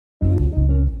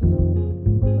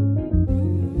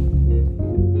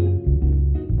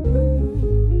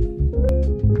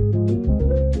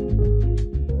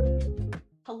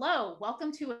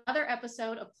welcome to another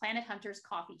episode of Planet Hunters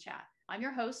Coffee Chat. I'm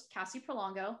your host, Kassie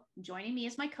Prolongo. Joining me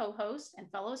is my co-host and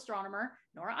fellow astronomer,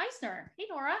 Nora Eisner. Hey,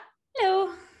 Nora.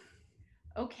 Hello.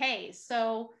 Okay,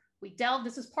 so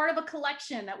this is part of a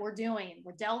collection that we're doing.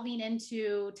 We're delving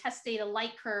into test data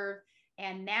light curve.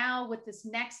 And now with this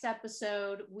next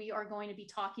episode, we are going to be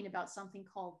talking about something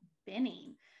called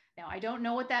binning. Now, I don't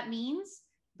know what that means,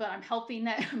 but I'm hoping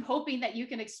that you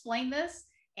can explain this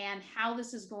and how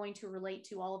this is going to relate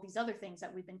to all of these other things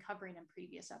that we've been covering in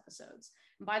previous episodes.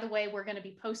 And by the way, we're going to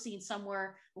be posting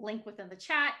somewhere, link within the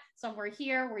chat, somewhere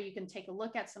here where you can take a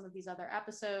look at some of these other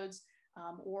episodes,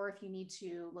 or if you need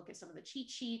to look at some of the cheat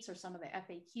sheets or some of the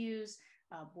FAQs,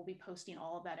 we'll be posting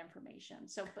all of that information.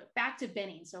 So, but back to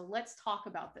binning. So let's talk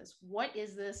about this. What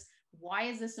is this? Why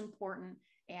is this important?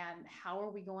 And how are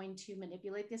we going to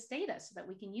manipulate this data so that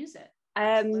we can use it?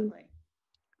 Absolutely.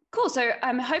 Cool. So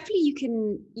hopefully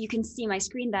you can see my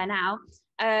screen there now.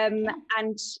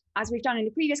 And as we've done in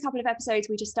the previous couple of episodes,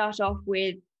 we just start off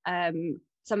with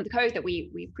some of the code that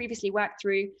we previously worked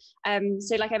through.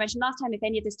 So like I mentioned last time, if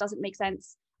any of this doesn't make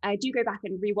sense, do go back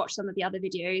and rewatch some of the other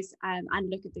videos and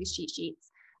look at those cheat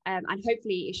sheets. And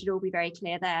hopefully it should all be very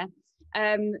clear there.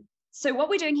 So what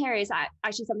we're doing here is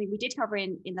actually something we did cover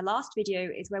in the last video,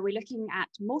 is where we're looking at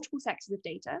multiple sectors of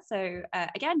data. So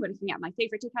again, we're looking at my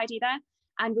favorite tick ID there.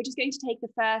 And we're just going to take the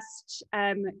first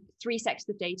 3 sectors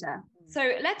of data.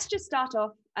 So let's just start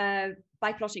off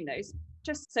by plotting those,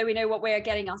 just so we know what we're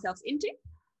getting ourselves into.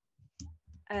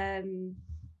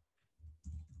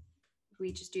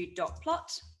 We just do dot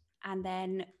plot, and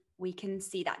then we can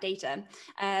see that data.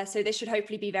 So this should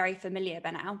hopefully be very familiar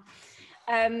by now.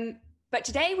 But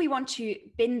today we want to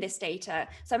bin this data.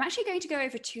 So I'm actually going to go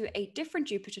over to a different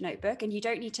Jupyter notebook, and you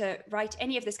don't need to write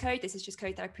any of this code. This is just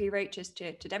code that I pre-wrote just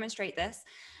to demonstrate this.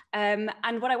 And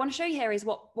what I want to show you here is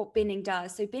what binning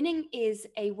does. So binning is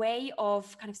a way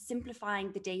of kind of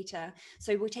simplifying the data.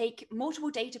 So we take multiple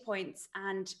data points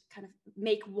and kind of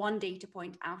make one data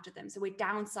point out of them. So we're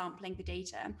downsampling the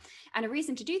data. And a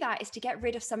reason to do that is to get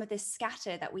rid of some of this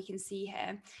scatter that we can see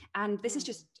here. And this is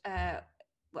just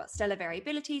stellar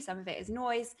variability, some of it is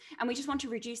noise, and we just want to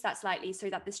reduce that slightly so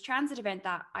that this transit event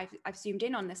that I've zoomed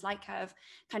in on this light curve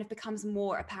kind of becomes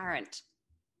more apparent.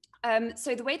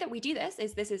 So the way that we do this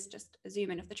is just a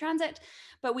zoom in of the transit,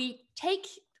 but we take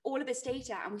all of this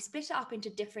data and we split it up into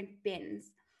different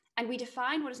bins, and we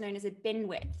define what is known as a bin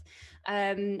width.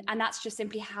 And that's just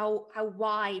simply how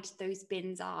wide those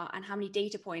bins are, and how many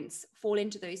data points fall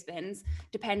into those bins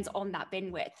depends on that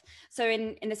bin width. So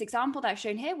in this example that I've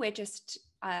shown here, we're just,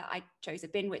 I chose a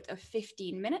bin width of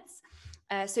 15 minutes.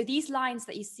 So these lines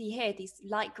that you see here, these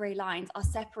light gray lines, are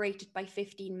separated by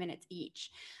 15 minutes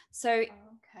each. So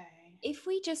if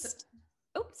we just,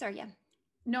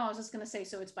 No, I was just going to say,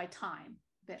 so it's by time.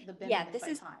 The bin this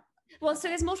is by time. Well, so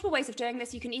there's multiple ways of doing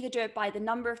this. You can either do it by the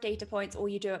number of data points, or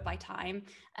you do it by time.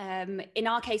 In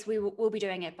our case, we'll be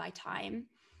doing it by time.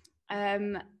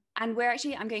 And I'm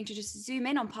going to just zoom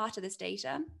in on part of this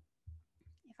data.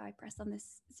 If I press on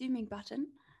this zooming button,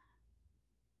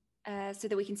 so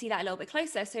that we can see that a little bit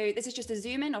closer. So this is just a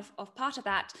zoom in of part of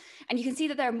that. And you can see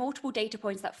that there are multiple data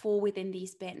points that fall within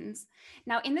these bins.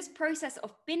 Now, in this process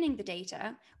of binning the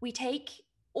data, we take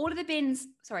all of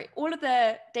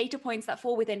the data points that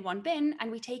fall within one bin, and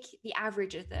we take the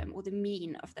average of them, or the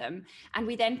mean of them. And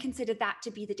we then consider that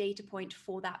to be the data point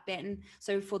for that bin.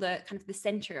 So for the kind of the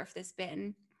center of this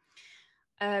bin.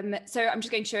 So I'm just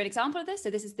going to show an example of this.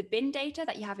 So this is the bin data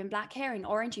that you have in black here. In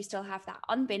orange, you still have that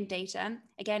unbinned data,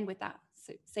 again with that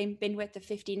same bin width of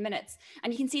 15 minutes.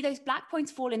 And you can see those black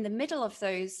points fall in the middle of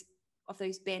those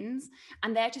bins,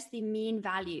 and they're just the mean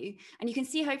value. And you can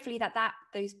see hopefully that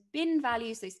those bin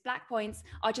values, those black points,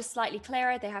 are just slightly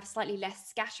clearer. They have slightly less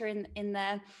scatter in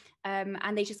there,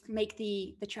 and they just make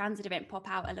the transit event pop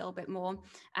out a little bit more.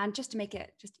 And just to make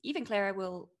it just even clearer,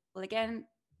 we'll again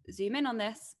zoom in on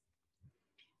this.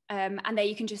 And there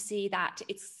you can just see that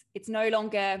it's no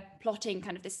longer plotting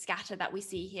kind of the scatter that we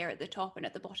see here at the top and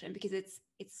at the bottom, because it's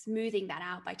smoothing that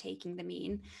out by taking the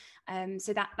mean.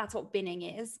 So that's what binning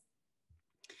is.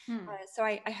 So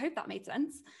I hope that made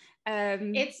sense.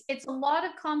 It's a lot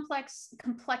of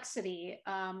complexity.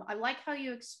 I like how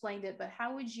you explained it, but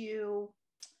how would you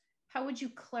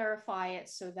clarify it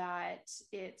so that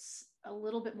it's a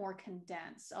little bit more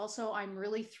condensed? Also, I'm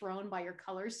really thrown by your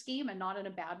color scheme, and not in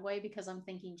a bad way, because I'm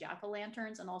thinking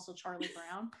jack-o'-lanterns and also Charlie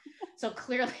Brown. So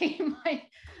clearly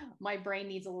my brain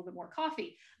needs a little bit more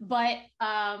coffee. But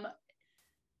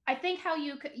I think how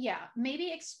you could,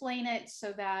 maybe explain it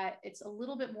so that it's a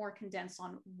little bit more condensed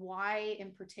on why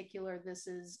in particular this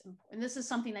is important. And this is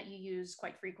something that you use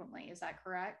quite frequently. Is that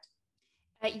correct?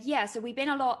 Yeah, so we bin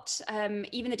a lot.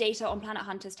 Even the data on Planet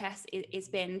Hunters test is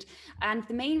binned. And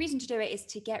the main reason to do it is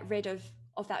to get rid of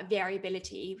that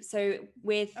variability. So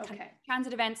with kind of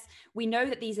transit events, we know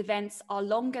that these events are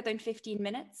longer than 15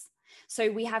 minutes.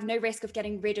 So we have no risk of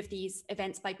getting rid of these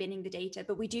events by binning the data,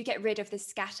 but we do get rid of the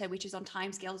scatter, which is on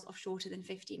timescales of shorter than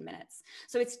 15 minutes.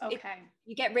 So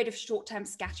you get rid of short-term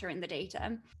scatter in the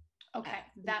data. Okay,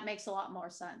 that makes a lot more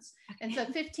sense. And so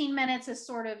 15 minutes is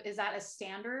is that a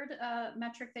standard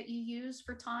metric that you use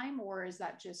for time, or is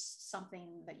that just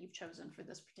something that you've chosen for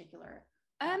this particular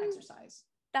exercise?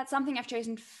 That's something I've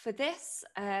chosen for this.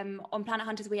 On Planet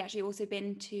Hunters, we actually also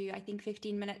been to, I think,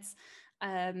 15 minutes.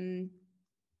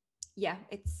 Yeah,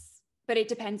 but it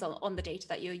depends on the data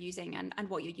that you're using and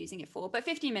what you're using it for. But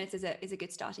 15 minutes is a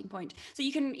good starting point. So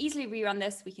you can easily rerun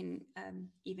this. We can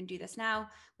even do this now.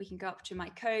 We can go up to my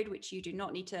code, which you do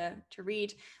not need to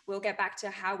read. We'll get back to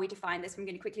how we define this. I'm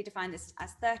going to quickly define this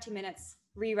as 30 minutes,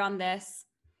 rerun this.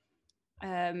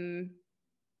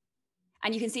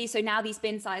 And you can see, so now these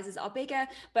bin sizes are bigger,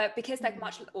 but because they're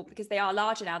because they are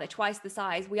larger now, they're twice the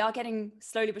size, we are getting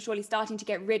slowly but surely starting to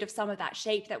get rid of some of that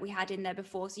shape that we had in there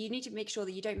before. So you need to make sure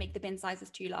that you don't make the bin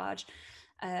sizes too large.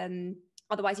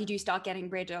 Otherwise you do start getting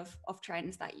rid of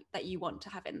trends that you want to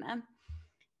have in there.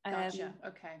 Gotcha.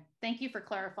 Okay. Thank you for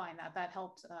clarifying that. That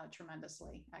helped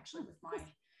tremendously, actually, with my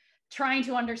trying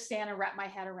to understand and wrap my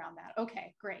head around that.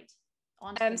 Okay, great.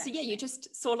 So yeah, you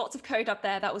just saw lots of code up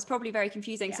there. That was probably very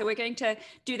confusing. Yeah. So we're going to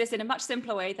do this in a much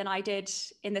simpler way than I did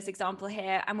in this example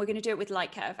here. And we're going to do it with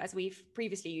Lightcurve, as we've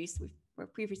previously used.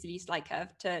 We've previously used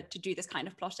Lightcurve to do this kind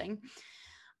of plotting.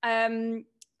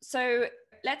 So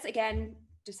let's again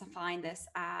just define this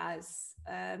as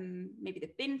maybe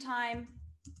the bin time.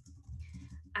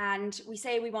 And we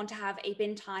say we want to have a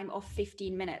bin time of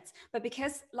 15 minutes. But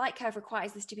because Lightcurve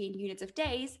requires this to be in units of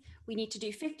days, we need to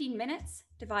do 15 minutes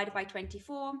divided by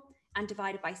 24 and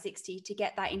divided by 60 to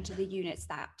get that into the units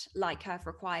that Lightcurve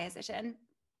requires it in.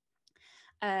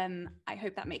 I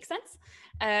hope that makes sense.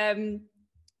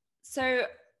 So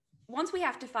once we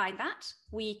have defined that,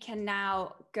 we can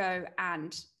now go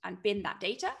and bin that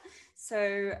data.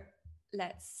 So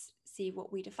let's see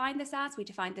what we define this as. We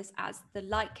define this as the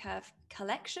Lightcurve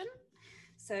collection.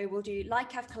 So we'll do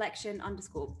Lightcurve collection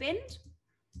underscore binned,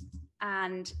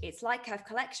 and it's Lightcurve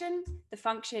collection. The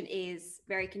function is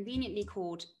very conveniently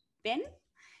called bin.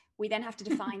 We then have to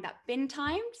define that bin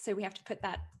time. So we have to put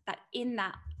that in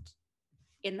there,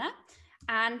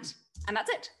 and that's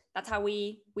it. That's how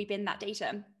we bin that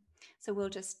data. So we'll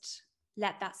just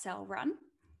let that cell run.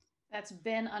 That's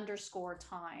bin underscore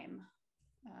time.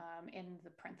 In the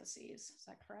parentheses, is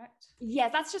that correct? Yeah,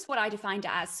 that's just what I defined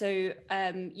it as. So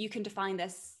you can define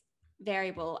this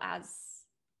variable as,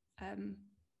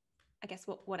 I guess,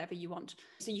 whatever you want.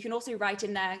 So you can also write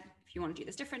in there, if you want to do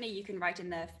this differently, you can write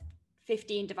in there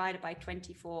 15 divided by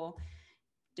 24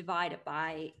 divided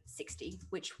by 60,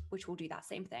 which will do that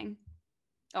same thing.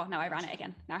 Oh, now I ran it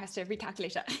again. Now I have to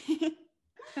recalculate it.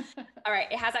 All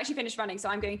right, it has actually finished running. So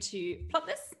I'm going to plot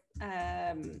this.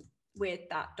 With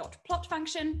that .plot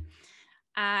function,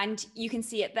 and you can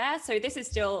see it there. So this is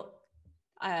still,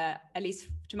 at least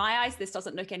to my eyes, this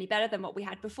doesn't look any better than what we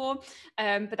had before,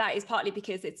 but that is partly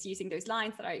because it's using those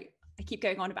lines that I keep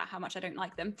going on about how much I don't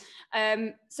like them.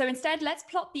 So instead, let's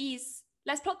plot the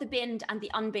binned and the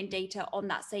unbinned data on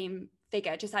that same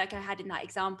figure, just like I had in that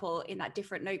example in that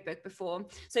different notebook before,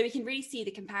 so we can really see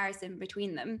the comparison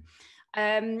between them.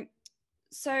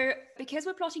 So because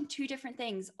we're plotting two different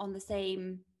things on the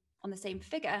same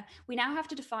figure, we now have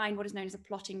to define what is known as a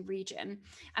plotting region.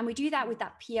 And we do that with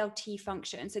that PLT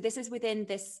function. So this is within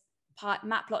this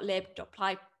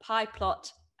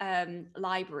matplotlib.pyplot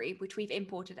library, which we've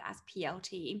imported as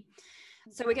PLT.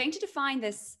 So we're going to define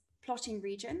this plotting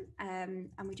region, and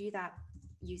we do that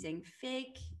using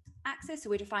fig axis.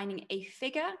 So we're defining a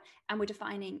figure and we're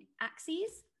defining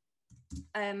axes,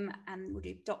 and we'll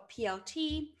do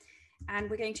 .plt, and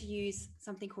we're going to use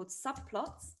something called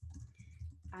subplots.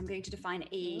 I'm going to define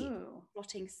a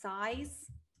plotting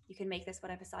size. You can make this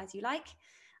whatever size you like.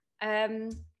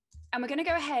 And we're going to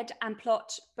go ahead and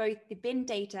plot both the bin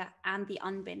data and the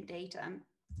unbinned data.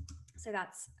 So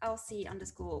that's LC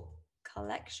underscore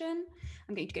collection.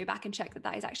 I'm going to go back and check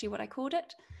that is actually what I called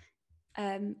it.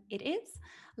 It is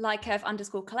Lightcurve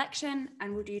underscore collection,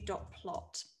 and we'll do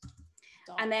 .plot.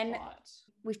 And then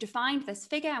we've defined this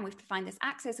figure and we've defined this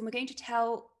axis, and we're going to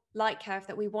tell Lightcurve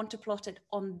that we want to plot it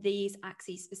on these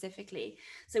axes specifically.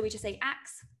 So we just say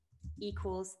ax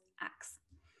equals ax.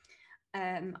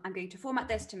 I'm going to format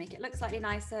this to make it look slightly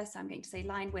nicer. So I'm going to say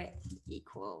line width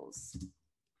equals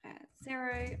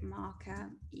 0, marker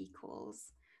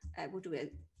equals, we'll do a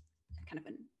kind of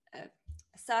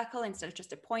a circle instead of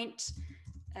just a point.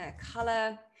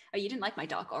 Color. Oh, you didn't like my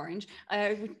dark orange.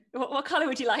 What color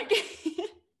would you like?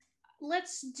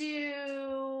 Let's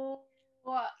do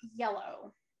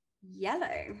yellow.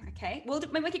 Yellow. Okay. We'll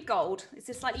make it gold. It's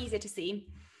just slightly easier to see.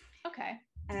 Okay.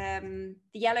 The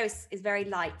yellow is very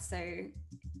light, so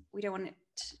we don't want it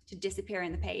to disappear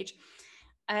in the page.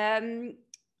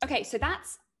 Okay, so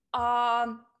that's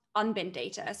our unbinned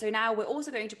data. So now we're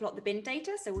also going to plot the binned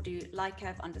data. So we'll do light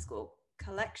curve underscore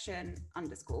collection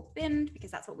underscore binned, because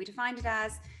that's what we defined it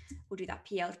as. We'll do that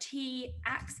PLT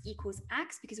ax equals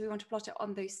ax, because we want to plot it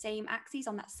on those same axes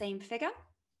on that same figure.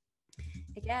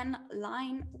 Again,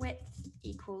 line width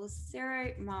equals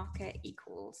 0, marker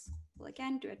equals, we'll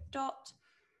again do a dot.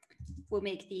 We'll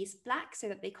make these black so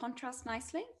that they contrast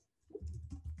nicely.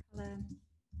 Color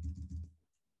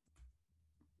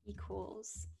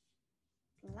equals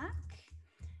black.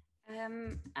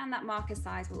 And that marker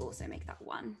size will also make that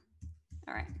 1.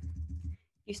 All right.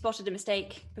 You spotted a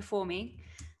mistake before me.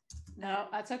 No,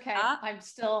 that's okay. I'm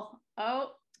still,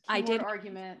 I did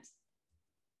argument.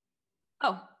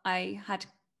 Oh, I had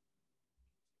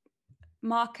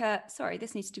marker, sorry,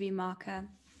 this needs to be marker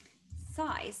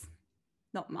size,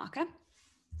 not marker.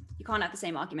 You can't have the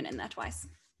same argument in there twice.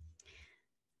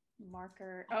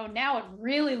 Marker, oh, now it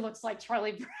really looks like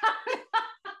Charlie Brown.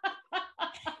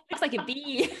 Looks like a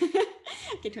bee.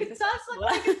 It does look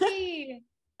like a bee.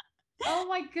 Oh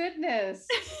my goodness.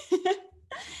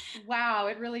 Wow,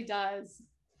 it really does.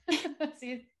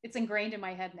 See, it's ingrained in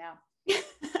my head now.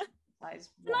 Nice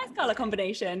color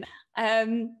combination.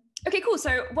 Okay, cool.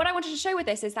 So what I wanted to show with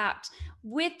this is that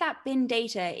with that bin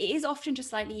data, it is often just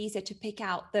slightly easier to pick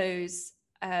out those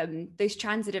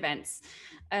transit events.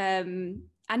 And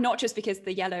not just because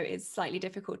the yellow is slightly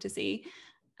difficult to see.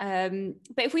 But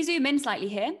if we zoom in slightly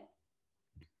here,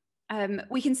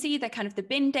 we can see that kind of the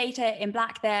bin data in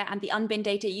black there and the unbinned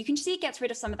data, you can see it gets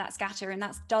rid of some of that scatter, and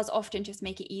that does often just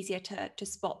make it easier to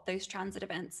spot those transit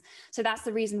events. So that's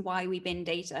the reason why we bin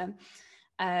data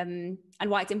and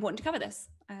why it's important to cover this.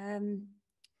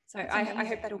 So I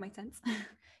hope that all makes sense.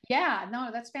 Yeah,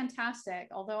 no, that's fantastic.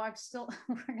 Although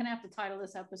we're going to have to title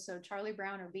this episode Charlie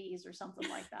Brown or Bees or something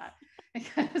like that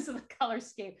because of the color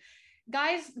scheme.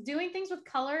 Guys, doing things with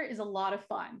color is a lot of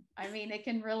fun. I mean, it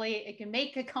can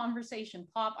make a conversation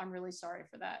pop. I'm really sorry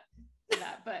for that.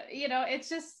 But you know,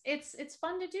 it's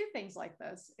fun to do things like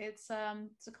this. It's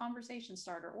a conversation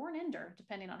starter or an ender,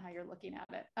 depending on how you're looking at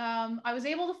it. I was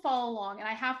able to follow along, and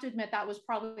I have to admit that was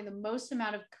probably the most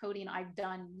amount of coding I've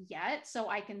done yet. So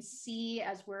I can see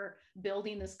as we're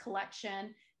building this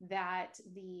collection that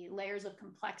the layers of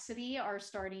complexity are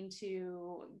starting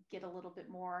to get a little bit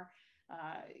more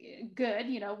good.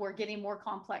 You know, we're getting more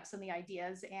complex in the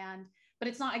ideas, but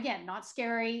it's not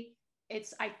scary.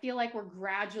 I feel like we're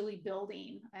gradually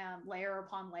building layer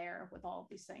upon layer with all of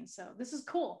these things. So this is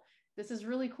cool. This is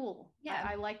really cool. Yeah,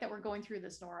 I like that we're going through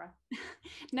this, Nora.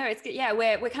 No, it's good. Yeah,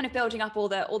 we're kind of building up all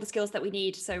the skills that we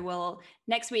need. So we'll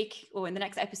next week or in the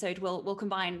next episode we'll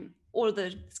combine all of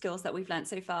the skills that we've learned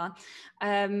so far.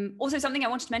 Also, something I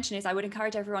wanted to mention is I would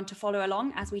encourage everyone to follow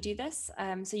along as we do this.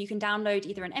 So you can download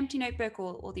either an empty notebook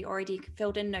or the already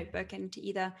filled in notebook, and to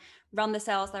either run the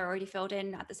cells that are already filled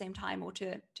in at the same time, or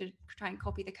to try and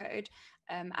copy the code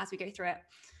as we go through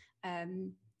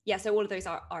it. Yeah, so all of those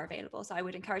are available. So I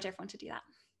would encourage everyone to do that.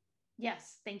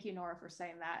 Yes, thank you, Nora, for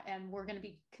saying that. And we're going to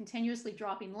be continuously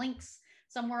dropping links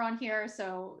somewhere on here.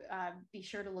 So be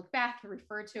sure to look back and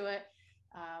refer to it.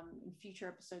 In future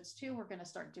episodes too, we're going to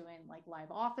start doing like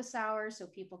live office hours so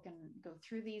people can go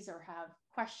through these or have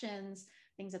questions,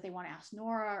 things that they want to ask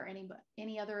Nora or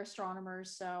any other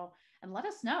astronomers. So, and let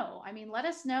us know. I mean, let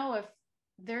us know if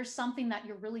there's something that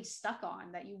you're really stuck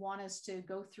on that you want us to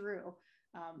go through.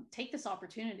 Take this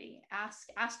opportunity, ask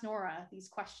Nora these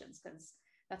questions, because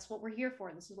that's what we're here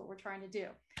for. This is what we're trying to do.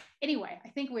 Anyway, I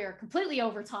think we are completely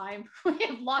over time. We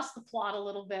have lost the plot a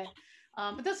little bit.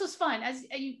 But this was fun. As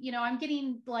you know, I'm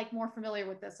getting like more familiar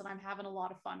with this, and I'm having a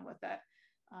lot of fun with it.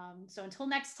 So until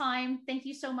next time, thank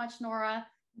you so much, Nora.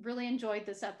 Really enjoyed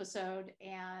this episode,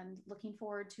 and looking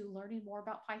forward to learning more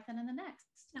about Python in the next.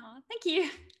 Oh, thank you.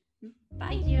 Bye.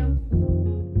 Thank you.